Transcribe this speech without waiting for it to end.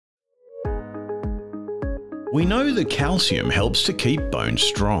We know that calcium helps to keep bones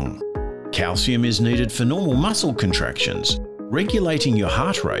strong. Calcium is needed for normal muscle contractions, regulating your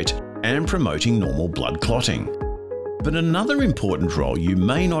heart rate and promoting normal blood clotting. But another important role you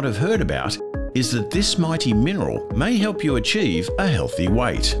may not have heard about is that this mighty mineral may help you achieve a healthy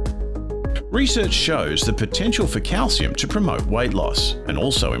weight. Research shows the potential for calcium to promote weight loss and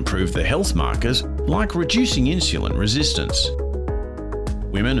also improve the health markers like reducing insulin resistance.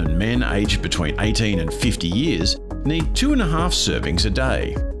 Women and men aged between 18 and 50 years need 2.5 servings a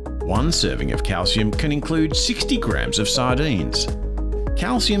day. One serving of calcium can include 60 grams of sardines.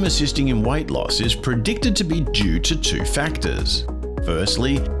 Calcium assisting in weight loss is predicted to be due to 2 factors.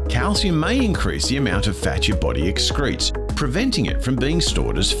 Firstly, calcium may increase the amount of fat your body excretes, preventing it from being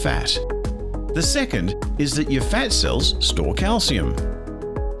stored as fat. The second is that your fat cells store calcium.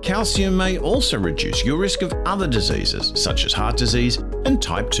 Calcium may also reduce your risk of other diseases such as heart disease and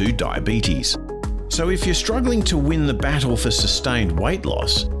type 2 diabetes. So if you're struggling to win the battle for sustained weight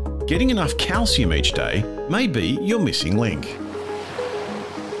loss, getting enough calcium each day may be your missing link.